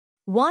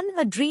1.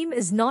 A dream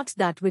is not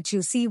that which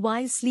you see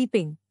while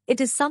sleeping, it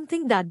is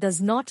something that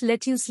does not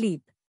let you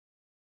sleep.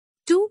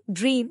 2.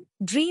 Dreams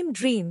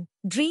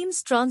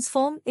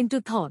transform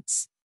into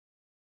thoughts.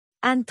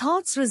 And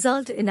thoughts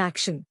result in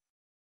action.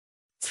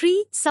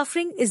 3.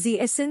 Suffering is the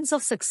essence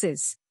of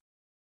success.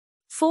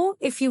 4.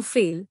 If you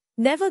fail,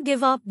 never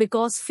give up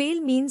because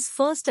fail means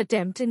first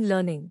attempt in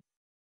learning.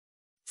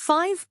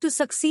 5. To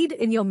succeed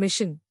in your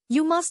mission,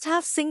 you must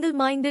have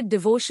single-minded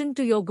devotion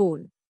to your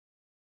goal.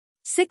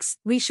 6.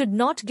 We should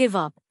not give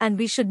up and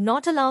we should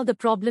not allow the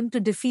problem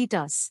to defeat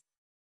us.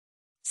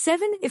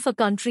 7. If a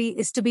country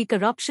is to be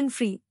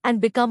corruption-free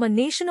and become a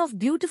nation of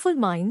beautiful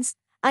minds,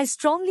 I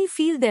strongly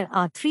feel there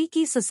are 3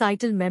 key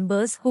societal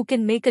members who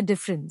can make a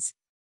difference.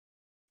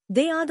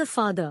 They are the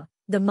father,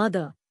 the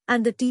mother,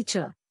 and the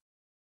teacher.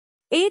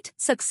 8.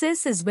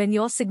 Success is when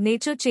your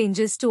signature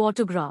changes to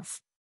autograph.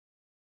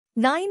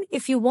 9.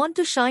 If you want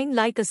to shine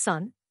like a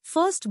sun,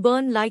 first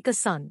burn like a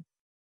sun.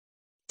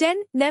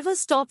 10. Never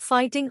stop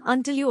fighting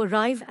until you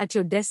arrive at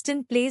your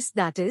destined place,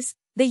 that is,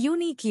 the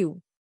unique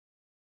you.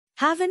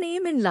 Have an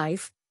aim in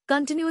life,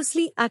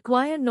 continuously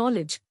acquire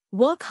knowledge,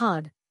 work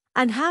hard,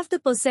 and have the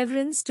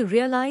perseverance to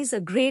realize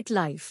a great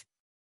life.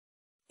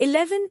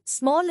 11.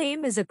 Small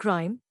aim is a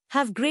crime,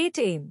 have great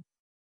aim.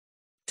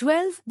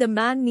 12. The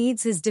man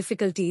needs his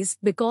difficulties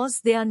because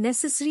they are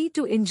necessary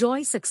to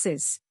enjoy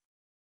success.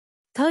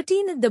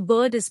 13. The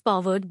bird is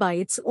powered by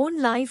its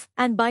own life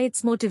and by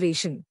its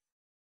motivation.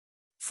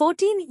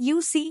 14.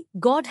 You see,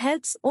 God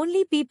helps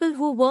only people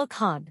who work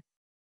hard.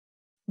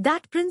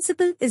 That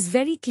principle is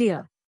very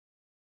clear.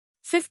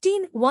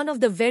 15. One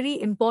of the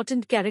very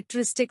important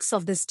characteristics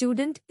of the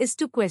student is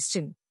to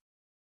question.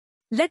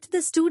 Let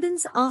the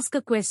students ask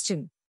a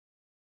question.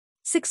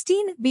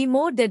 16. Be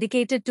more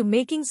dedicated to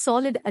making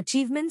solid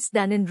achievements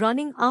than in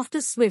running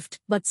after swift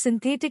but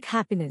synthetic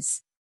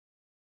happiness.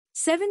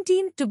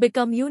 17. To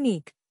become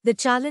unique, the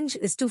challenge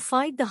is to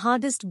fight the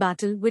hardest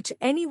battle which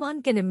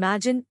anyone can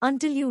imagine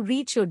until you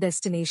reach your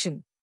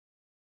destination.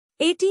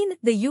 18.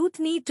 The youth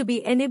need to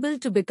be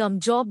enabled to become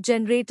job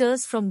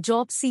generators from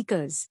job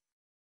seekers.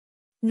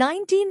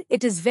 19.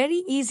 It is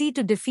very easy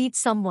to defeat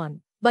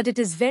someone, but it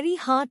is very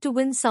hard to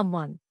win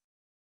someone.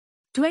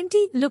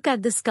 20. Look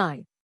at the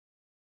sky.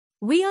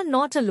 We are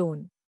not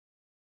alone.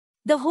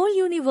 The whole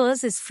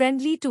universe is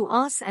friendly to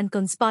us and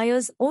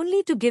conspires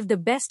only to give the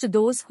best to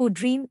those who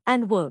dream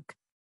and work.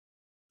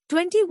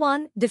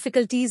 21.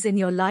 Difficulties in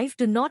your life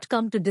do not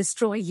come to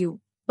destroy you,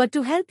 but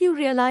to help you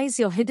realize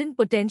your hidden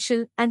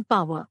potential and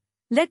power.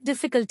 Let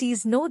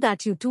difficulties know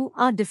that you too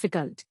are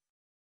difficult.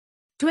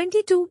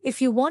 22.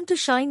 If you want to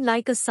shine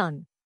like a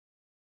sun,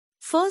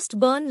 first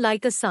burn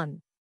like a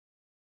sun.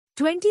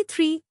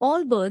 23.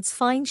 All birds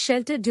find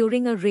shelter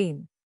during a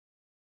rain.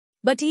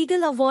 But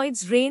eagle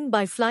avoids rain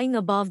by flying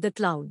above the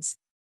clouds.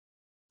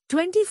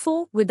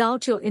 24.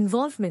 Without your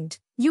involvement,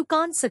 you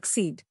can't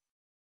succeed.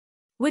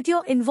 With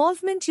your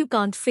involvement you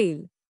can't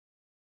fail.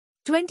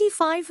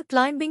 25.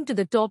 Climbing to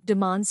the top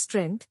demands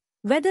strength,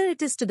 whether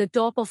it is to the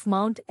top of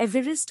Mount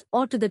Everest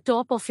or to the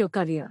top of your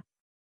career.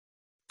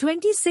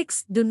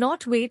 26. Do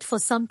not wait for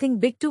something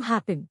big to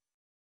happen.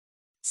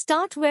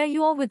 Start where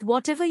you are with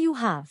whatever you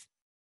have.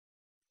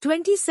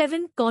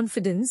 27.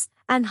 Confidence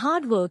and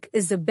hard work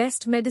is the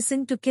best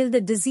medicine to kill the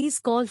disease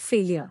called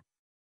failure.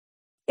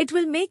 It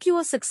will make you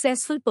a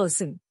successful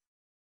person.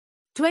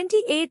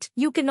 28.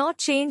 You cannot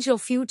change your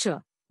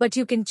future, but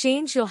you can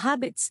change your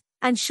habits,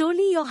 and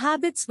surely your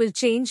habits will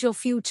change your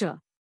future.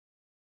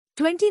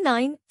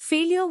 29.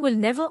 Failure will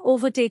never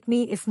overtake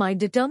me if my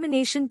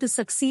determination to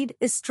succeed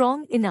is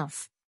strong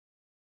enough.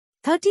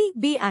 30.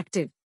 Be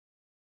active.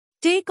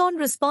 Take on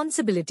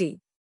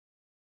responsibility.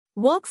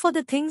 Work for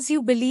the things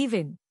you believe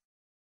in.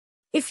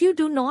 If you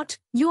do not,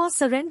 you are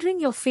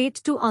surrendering your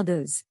fate to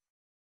others.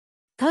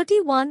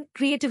 31.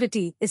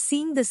 Creativity is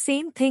seeing the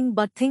same thing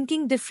but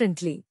thinking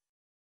differently.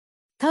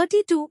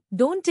 32.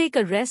 Don't take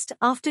a rest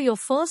after your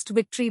first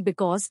victory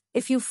because,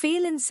 if you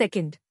fail in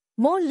second,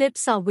 more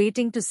lips are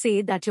waiting to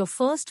say that your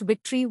first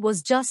victory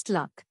was just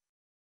luck.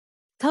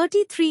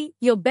 33.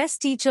 Your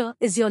best teacher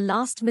is your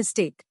last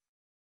mistake.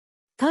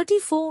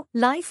 34.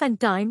 Life and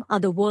time are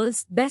the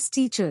world's best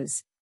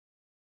teachers.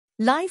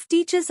 Life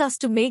teaches us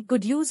to make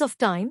good use of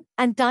time,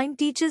 and time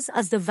teaches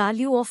us the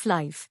value of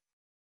life.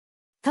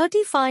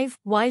 35.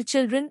 While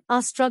children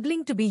are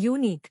struggling to be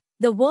unique,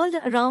 the world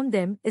around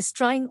them is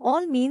trying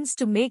all means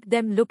to make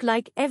them look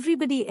like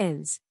everybody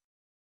else.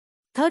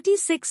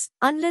 36.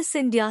 Unless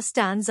India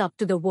stands up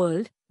to the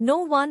world, no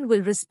one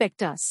will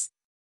respect us.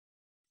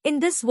 In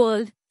this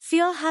world,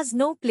 fear has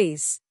no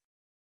place.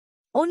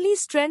 Only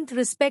strength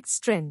respects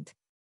strength.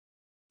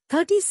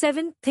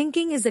 37.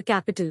 Thinking is the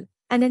capital,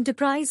 and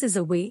enterprise is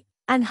a way,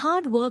 and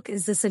hard work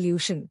is the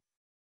solution.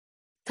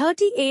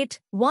 38.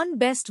 One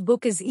best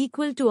book is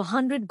equal to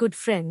 100 good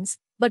friends,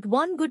 but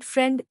one good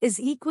friend is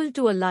equal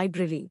to a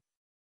library.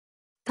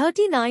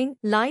 39.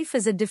 Life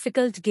is a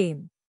difficult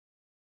game.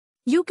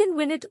 You can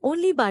win it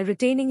only by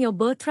retaining your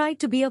birthright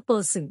to be a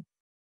person.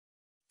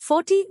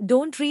 40.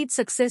 Don't read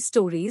success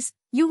stories,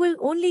 you will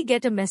only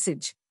get a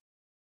message.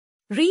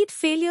 Read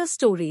failure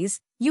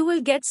stories, you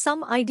will get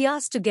some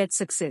ideas to get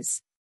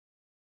success.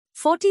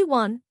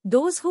 41.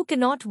 Those who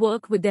cannot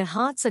work with their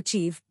hearts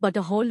achieve but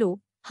a hollow,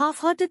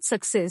 half-hearted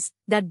success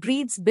that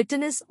breeds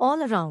bitterness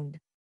all around.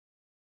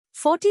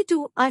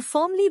 42. I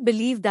firmly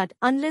believe that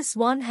unless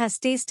one has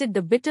tasted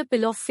the bitter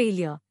pill of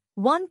failure,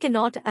 one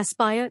cannot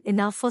aspire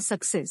enough for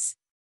success.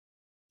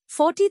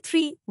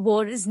 43.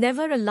 War is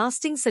never a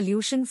lasting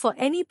solution for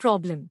any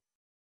problem.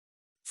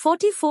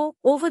 44.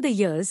 Over the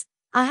years,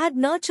 I had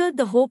nurtured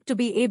the hope to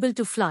be able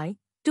to fly,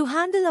 to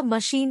handle a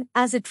machine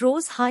as it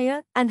rose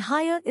higher and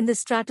higher in the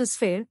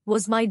stratosphere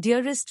was my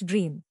dearest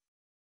dream.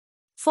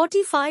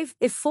 45.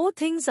 If four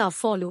things are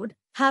followed,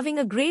 having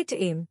a great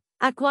aim,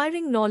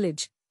 acquiring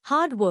knowledge,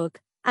 hard work,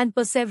 and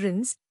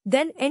perseverance,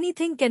 then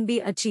anything can be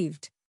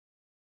achieved.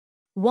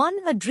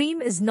 1. A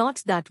dream is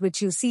not that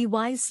which you see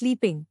while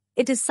sleeping,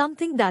 it is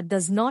something that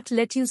does not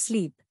let you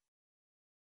sleep.